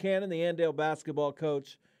Jeff Buchanan, the Andale basketball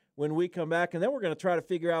coach, when we come back, and then we're going to try to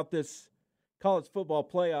figure out this college football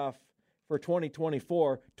playoff for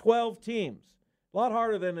 2024. 12 teams. A lot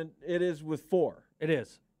harder than it is with 4. It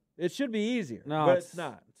is. It should be easier, no, but it's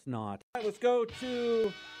not. It's not. All right, let's go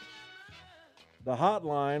to the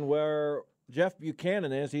hotline where Jeff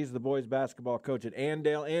Buchanan is. He's the boys basketball coach at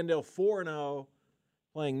Andale. Andale 4-0,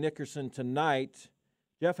 playing Nickerson tonight.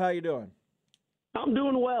 Jeff, how you doing? I'm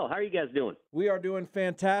doing well. How are you guys doing? We are doing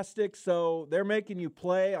fantastic. So they're making you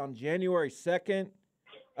play on January 2nd,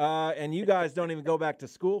 and you guys don't even go back to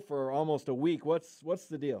school for almost a week. What's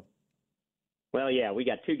the deal? Well, yeah, we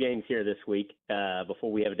got 2 games here this week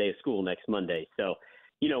before we have a day of school next Monday. So,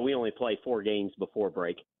 we only play 4 games before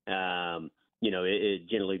break. It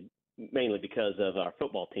generally mainly because of our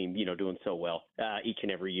football team, doing so well each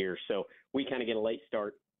and every year. So we kind of get a late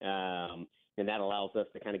start, and that allows us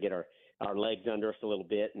to kind of get our legs under us a little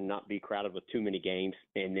bit and not be crowded with too many games.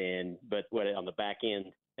 And then, on the back end,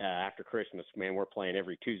 after Christmas, man, we're playing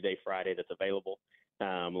every Tuesday, Friday that's available,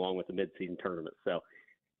 along with the midseason tournament. So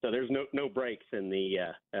there's no breaks in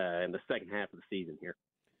the second half of the season here.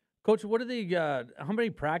 Coach, what are how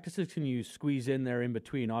many practices can you squeeze in there in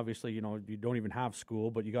between? Obviously, you don't even have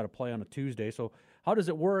school, but you got to play on a Tuesday. So how does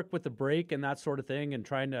it work with the break and that sort of thing, and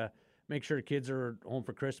trying to make sure kids are home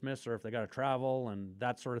for Christmas, or if they got to travel and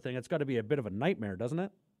that sort of thing? It's got to be a bit of a nightmare, doesn't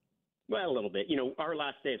it? Well, a little bit. Our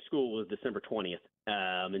last day of school was December 20th.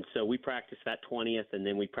 And so we practiced that 20th, and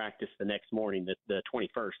then we practiced the next morning, the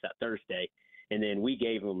 21st, that Thursday. And then we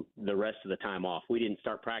gave them the rest of the time off. We didn't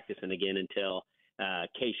start practicing again until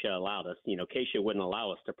Keisha allowed us. Keisha wouldn't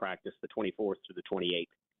allow us to practice the 24th through the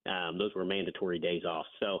 28th. Those were mandatory days off.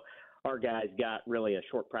 So our guys got really a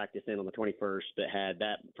short practice in on the 21st, but had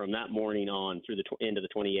that from that morning on through the end of the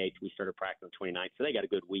 28th. We started practicing on the 29th. So they got a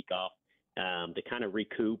good week off to kind of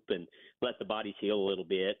recoup and let the bodies heal a little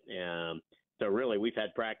bit. So really we've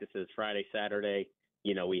had practices Friday, Saturday.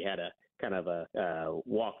 We had a kind of a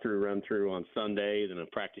walk-through, run-through on Sunday, then a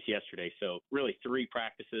practice yesterday. So really 3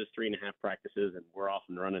 practices, 3.5 practices, and we're off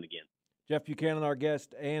and running again. Jeff Buchanan, our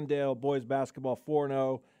guest, Andale boys basketball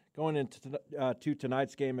 4-0, going into to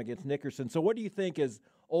tonight's game against Nickerson. So what do you think is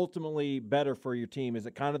ultimately better for your team? Is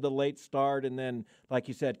it kind of the late start and then, like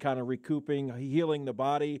you said, kind of recouping, healing the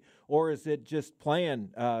body, or is it just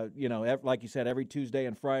playing, like you said, every Tuesday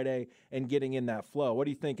and Friday and getting in that flow? What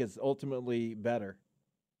do you think is ultimately better?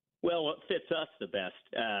 Well, what fits us the best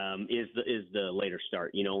is the later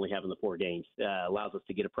start. Only having the 4 games allows us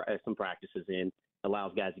to get some practices in,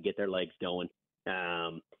 allows guys to get their legs going,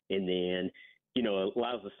 and then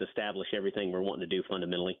allows us to establish everything we're wanting to do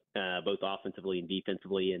fundamentally, both offensively and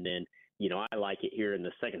defensively. And then I like it here in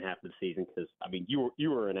the second half of the season because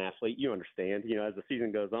you were an athlete, you understand. As the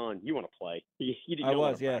season goes on, you want to play. You I don't was,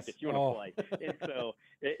 want to yes. practice, you want to play, and so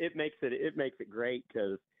it makes it great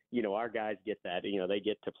because. Our guys get that. They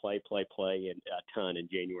get to play and a ton in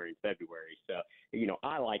January and February. So,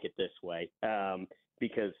 I like it this way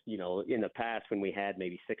because, in the past when we had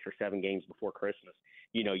maybe 6 or 7 games before Christmas,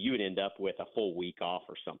 you would end up with a full week off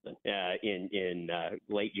or something in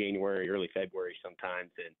late January, early February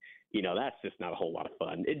sometimes. And, that's just not a whole lot of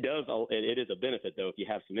fun. It is a benefit, though, if you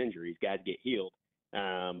have some injuries, guys get healed.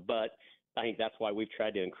 But I think that's why we've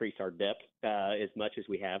tried to increase our depth as much as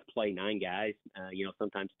we have, play 9 guys,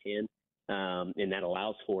 sometimes 10. And that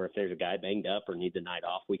allows for if there's a guy banged up or needs a night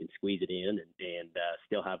off, we can squeeze it in and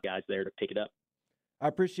still have guys there to pick it up. I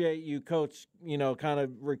appreciate you, Coach, kind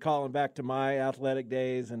of recalling back to my athletic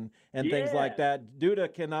days and things like that.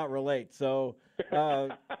 Duda cannot relate. So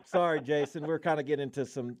sorry, Jason, we're kind of getting into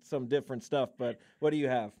some different stuff, but what do you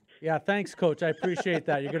have? Yeah, thanks, Coach. I appreciate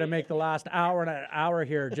that. You're going to make the last hour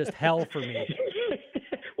here just hell for me.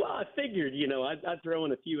 Well, I figured, I'd throw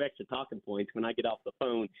in a few extra talking points when I get off the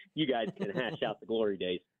phone. You guys can hash out the glory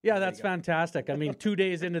days. Yeah, that's fantastic. 2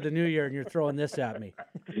 days into the new year and you're throwing this at me.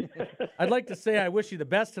 I'd like to say I wish you the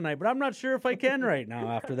best tonight, but I'm not sure if I can right now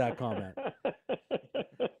after that comment.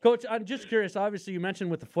 Coach, I'm just curious. Obviously, you mentioned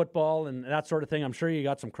with the football and that sort of thing, I'm sure you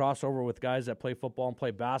got some crossover with guys that play football and play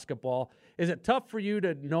basketball. Is it tough for you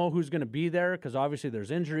to know who's going to be there? Because obviously there's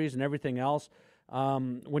injuries and everything else.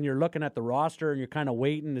 When you're looking at the roster and you're kind of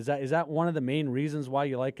waiting, is that one of the main reasons why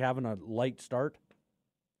you like having a light start?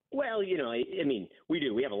 Well, we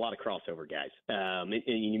do. We have a lot of crossover guys. And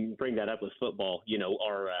you bring that up with football.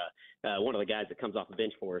 Our one of the guys that comes off the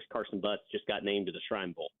bench for us, Carson Butts, just got named to the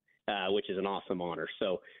Shrine Bowl. Which is an awesome honor.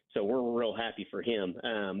 So we're real happy for him.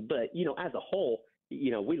 But, as a whole,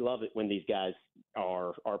 we love it when these guys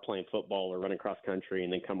are playing football or running cross country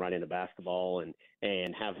and then come right into basketball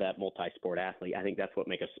and have that multi-sport athlete. I think that's what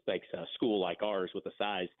makes a school like ours with the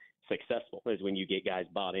size successful is when you get guys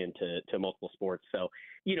bought into multiple sports. So,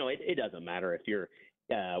 it doesn't matter if you're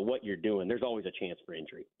what you're doing, there's always a chance for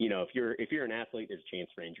injury. If you're an athlete, there's a chance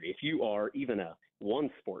for injury. If you are even a one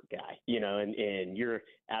sport guy, and you're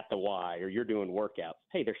at the Y or you're doing workouts,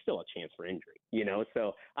 hey, there's still a chance for injury,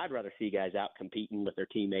 So I'd rather see guys out competing with their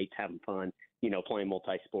teammates, having fun, playing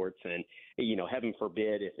multi-sports and, heaven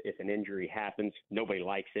forbid if an injury happens, nobody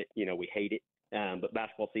likes it. We hate it. But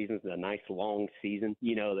basketball season is a nice long season,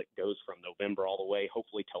 that goes from November all the way,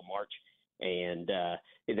 hopefully till March. And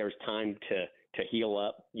there's time to heal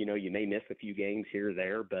up. You may miss a few games here or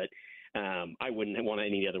there, but I wouldn't want it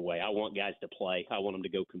any other way. I want guys to play. I want them to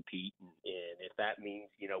go compete. And if that means,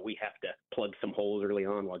 we have to plug some holes early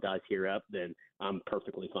on while guys heal up, then I'm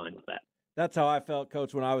perfectly fine with that. That's how I felt,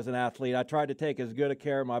 Coach, when I was an athlete. I tried to take as good a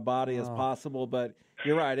care of my body as possible, but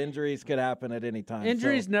you're right. Injuries could happen at any time.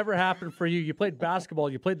 Injuries never happen for you. You played basketball,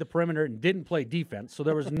 you played the perimeter, and didn't play defense, so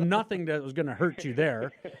there was nothing that was going to hurt you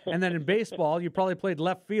there. And then in baseball, you probably played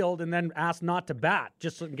left field and then asked not to bat,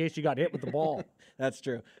 just in case you got hit with the ball. That's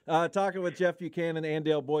true. Talking with Jeff Buchanan,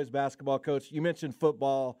 Andale boys basketball coach. You mentioned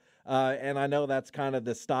football, and I know that's kind of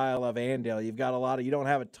the style of Andale. You've got you don't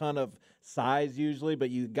have a ton of size usually,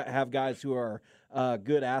 but you have guys who are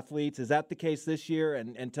good athletes. Is that the case this year?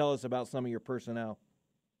 And tell us about some of your personnel.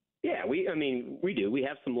 Yeah, we do. We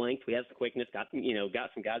have some length. We have some quickness. Got some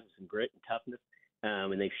guys with some grit and toughness,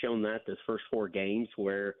 and they've shown that those first 4 games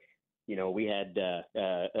where we had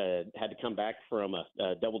to come back from a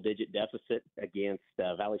double-digit deficit against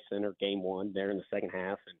Valley Center game 1 there in the second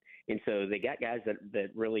half, and so they got guys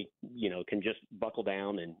that really can just buckle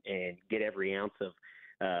down and get every ounce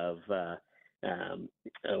of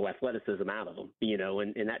athleticism out of them,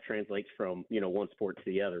 and that translates from one sport to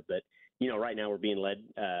the other. But right now we're being led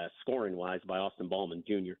scoring wise by Austin Ballman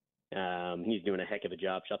Jr. He's doing a heck of a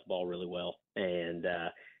job, shot the ball really well, and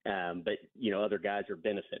But, other guys are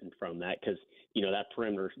benefiting from that because, that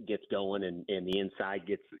perimeter gets going and the inside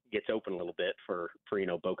gets open a little bit for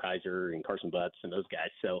Bo Kaiser and Carson Butts and those guys.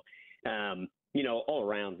 So, all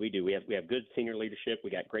around we do. We have good senior leadership. We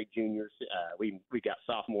got great juniors. We got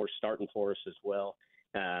sophomores starting for us as well.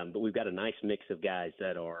 But we've got a nice mix of guys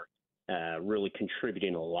that are really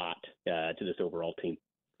contributing a lot to this overall team.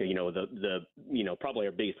 Probably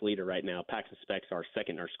our biggest leader right now, Paxton Speck's our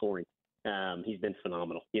second in our scoring. He's been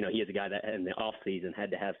phenomenal. He is a guy that in the off season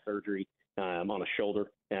had to have surgery on a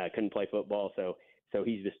shoulder, couldn't play football. So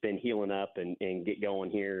he's just been healing up and get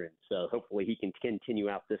going here. And so hopefully he can continue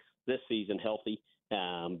out this season healthy.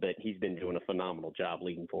 But he's been doing a phenomenal job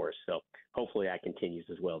leading for us. So hopefully that continues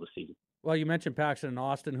as well this season. Well, you mentioned Paxton and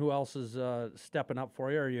Austin. Who else is stepping up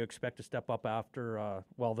for you, or you expect to step up after,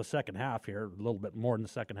 the second half here, a little bit more in the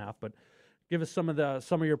second half? But give us some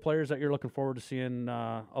of your players that you're looking forward to seeing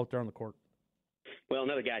out there on the court. Well,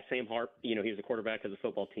 another guy, Sam Harp, he was the quarterback of the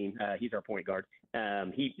football team. He's our point guard.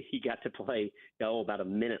 He got to play about a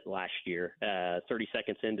minute last year. 30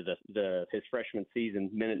 seconds into his freshman season,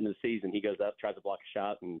 minute into the season, he goes up, tries to block a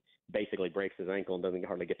shot, and basically breaks his ankle and doesn't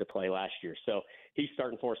hardly get to play last year. So he's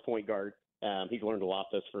starting for us point guard. He's learned a lot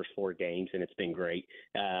those first 4 games, and it's been great.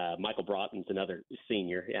 Michael Broughton's another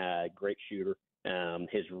senior, great shooter.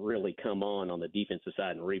 Has really come on the defensive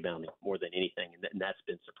side and rebounding more than anything, and that's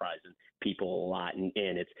been surprising people a lot. And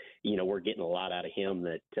it's we're getting a lot out of him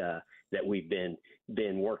that we've been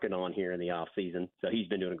working on here in the off season. So he's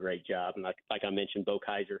been doing a great job. And like I mentioned, Bo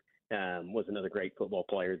Kaiser was another great football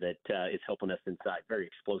player that is helping us inside. Very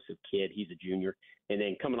explosive kid. He's a junior. And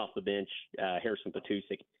then coming off the bench, Harrison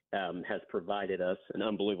Patusik has provided us an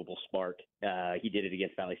unbelievable spark. He did it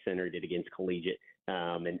against Valley Center. He did it against Collegiate,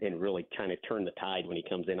 and really kind of turned the tide when he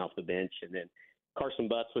comes in off the bench. And then Carson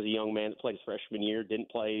Butts was a young man that played his freshman year, didn't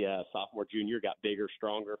play sophomore, junior, got bigger,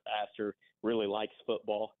 stronger, faster, really likes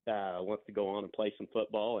football, wants to go on and play some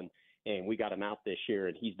football. And we got him out this year,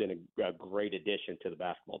 and he's been a great addition to the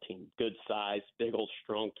basketball team. Good size, big old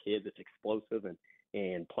strong kid that's explosive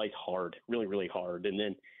and plays hard, really, really hard. And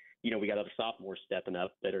then, we got other sophomores stepping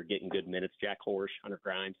up that are getting good minutes. Jack Horsch, Hunter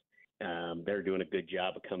Grimes, they're doing a good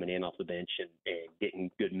job of coming in off the bench and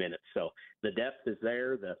getting good minutes. So the depth is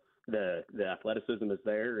there, the athleticism is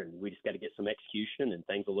there, and we just got to get some execution, and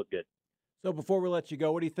things will look good. So before we let you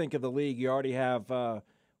go, what do you think of the league? You already have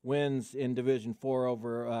wins in Division IV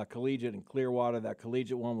over Collegiate and Clearwater. That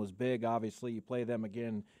Collegiate one was big. Obviously, you play them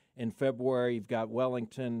again in February. You've got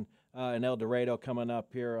Wellington and El Dorado coming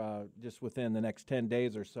up here just within the next 10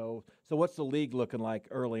 days or so. So what's the league looking like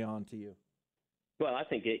early on to you? Well, I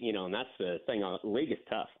think and that's the thing. The league is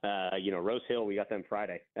tough. Rose Hill, we got them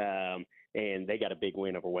Friday, and they got a big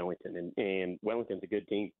win over Wellington. And Wellington's a good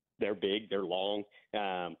team. They're big, they're long,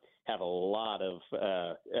 have a lot of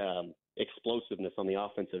explosiveness on the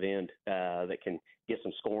offensive end that can get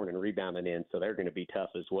some scoring and rebounding in. So they're going to be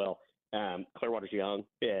tough as well. Clearwater's young.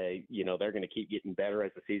 They're going to keep getting better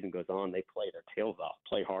as the season goes on. They play their tails off,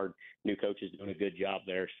 play hard. New coach is doing a good job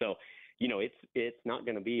there. So, it's not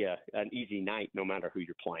going to be an easy night no matter who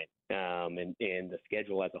you're playing. And the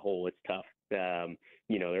schedule as a whole, it's tough.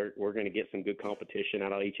 We're going to get some good competition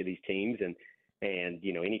out of each of these teams. And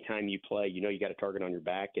anytime you play, you got a target on your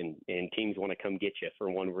back, and teams want to come get you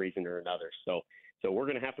for one reason or another. So we're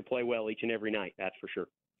going to have to play well each and every night. That's for sure.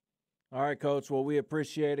 All right, Coach. Well, we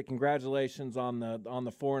appreciate it. Congratulations on the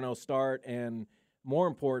 4-0 start, and more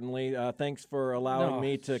importantly, thanks for allowing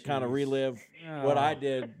me to kind of relive what I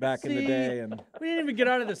did back in the day. And we didn't even get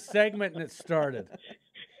out of the segment, and it started.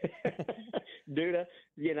 Duda,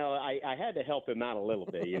 I had to help him out a little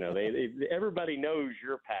bit. Everybody knows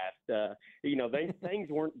your past. Things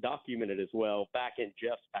weren't documented as well back in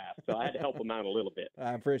Jeff's past, so I had to help him out a little bit.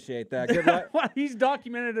 I appreciate that. Good luck. Well, he's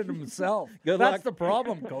documented it himself. Good That's luck. The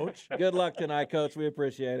problem, Coach. Good luck tonight, Coach. We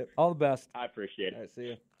appreciate it. All the best. I appreciate it. All right, see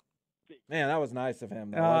you. Man, that was nice of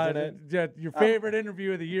him, though, wasn't it? Your favorite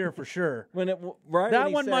interview of the year for sure.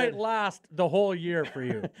 That one might last the whole year for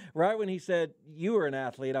you. Right when he said you were an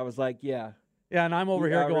athlete, I was like, yeah. Yeah, and I'm over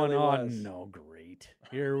here going, really no, great.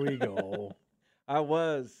 Here we go. I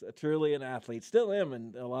was truly an athlete. Still am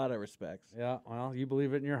in a lot of respects. Yeah, well, you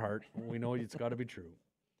believe it in your heart. We know it's got to be true.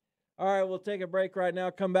 All right, we'll take a break right now.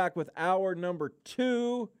 Come back with hour number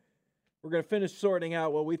 2. We're going to finish sorting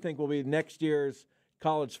out what we think will be next year's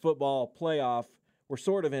college football playoff. We're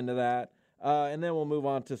sort of into that. And then we'll move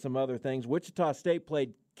on to some other things. Wichita State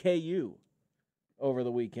played KU over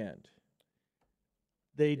the weekend.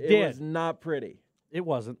 They did. It was not pretty. It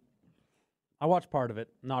wasn't. I watched part of it,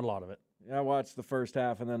 not a lot of it. I watched the first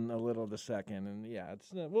half and then a little of the second, and yeah, it's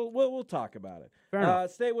we'll talk about it. Fair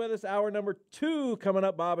enough. Stay with us. Hour number 2 coming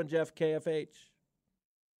up. Bob and Jeff, KFH.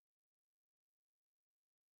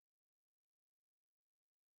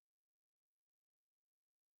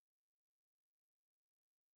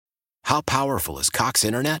 How powerful is Cox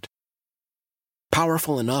Internet?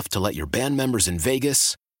 Powerful enough to let your band members in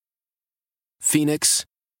Vegas, Phoenix,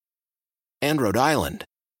 and Rhode Island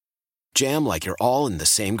jam like you're all in the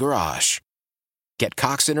same garage. Get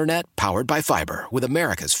Cox Internet powered by fiber with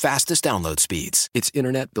America's fastest download speeds. It's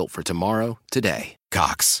internet built for tomorrow, today.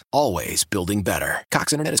 Cox, always building better.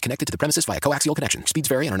 Cox Internet is connected to the premises via coaxial connection. Speeds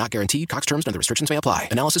vary and are not guaranteed. Cox terms and other restrictions may apply.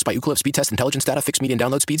 Analysis by Ookla Speed Test Intelligence Data. Fixed median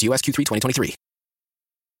download speeds. US Q3 2023.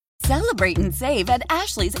 Celebrate and save at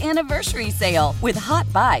Ashley's Anniversary Sale. With Hot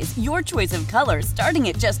Buys, your choice of colors starting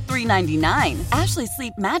at just $3.99. Ashley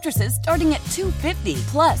Sleep mattresses starting at $2.50.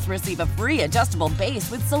 Plus, receive a free adjustable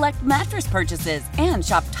base with select mattress purchases. And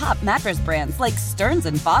shop top mattress brands like Stearns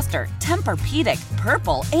 & Foster, Tempur-Pedic,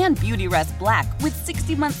 Purple, and Beautyrest Black with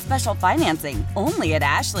 60-month special financing. Only at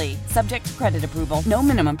Ashley. Subject to credit approval. No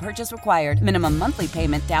minimum purchase required. Minimum monthly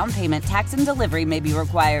payment, down payment, tax, and delivery may be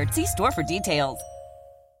required. See store for details.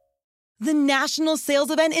 The national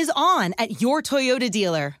sales event is on at your Toyota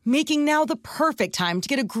dealer, making now the perfect time to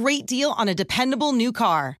get a great deal on a dependable new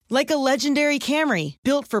car. Like a legendary Camry,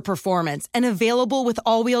 built for performance and available with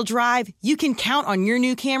all-wheel drive, you can count on your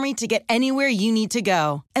new Camry to get anywhere you need to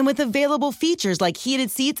go. And with available features like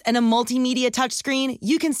heated seats and a multimedia touchscreen,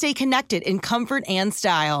 you can stay connected in comfort and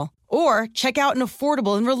style. Or check out an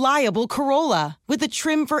affordable and reliable Corolla with a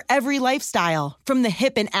trim for every lifestyle, from the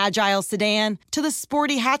hip and agile sedan to the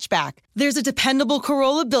sporty hatchback. There's a dependable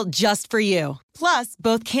Corolla built just for you. Plus,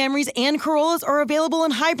 both Camrys and Corollas are available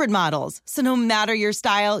in hybrid models, so no matter your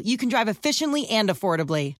style, you can drive efficiently and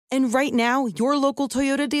affordably. And right now, your local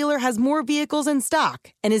Toyota dealer has more vehicles in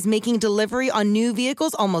stock and is making delivery on new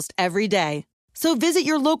vehicles almost every day. So visit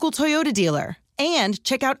your local Toyota dealer. And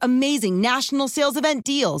check out amazing national sales event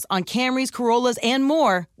deals on Camrys, Corollas, and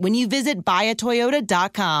more when you visit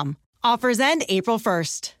buyatoyota.com. Offers end April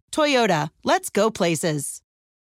 1st. Toyota, let's go places.